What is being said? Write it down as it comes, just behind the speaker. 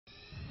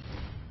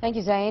Thank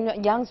you, Zane.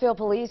 Youngsville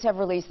police have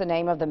released the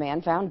name of the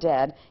man found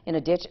dead in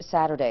a ditch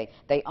Saturday.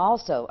 They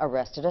also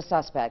arrested a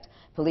suspect.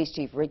 Police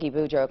Chief Ricky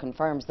Boudreaux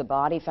confirms the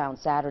body found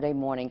Saturday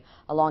morning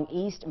along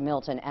East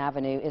Milton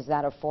Avenue is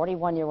that of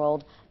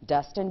 41-year-old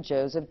Dustin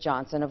Joseph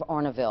Johnson of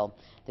Orneville.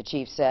 The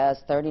chief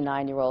says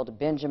 39-year-old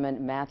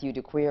Benjamin Matthew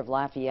DeQueer of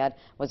Lafayette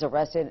was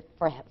arrested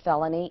for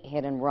felony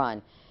hit and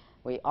run.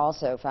 We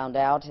also found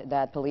out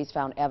that police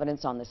found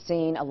evidence on the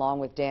scene along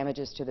with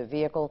damages to the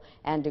vehicle,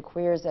 and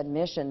DeQueer's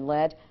admission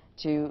led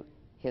to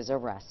his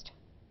arrest.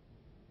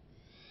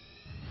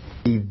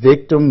 The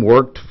victim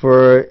worked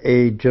for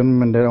a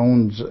gentleman that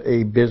owns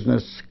a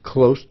business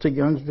close to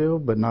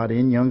Youngsville, but not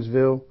in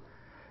Youngsville.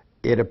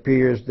 It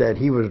appears that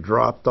he was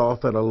dropped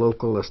off at a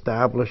local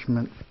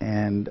establishment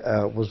and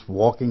was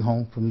walking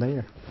home from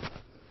there.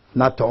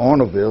 Not to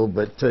Orneville,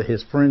 but to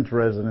his friend's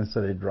residence,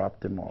 so they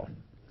dropped him off.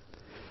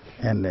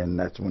 And then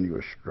that's when he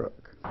was struck.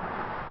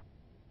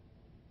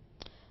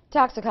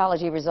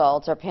 Toxicology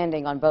results are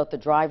pending on both the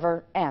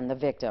driver and the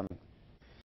victim.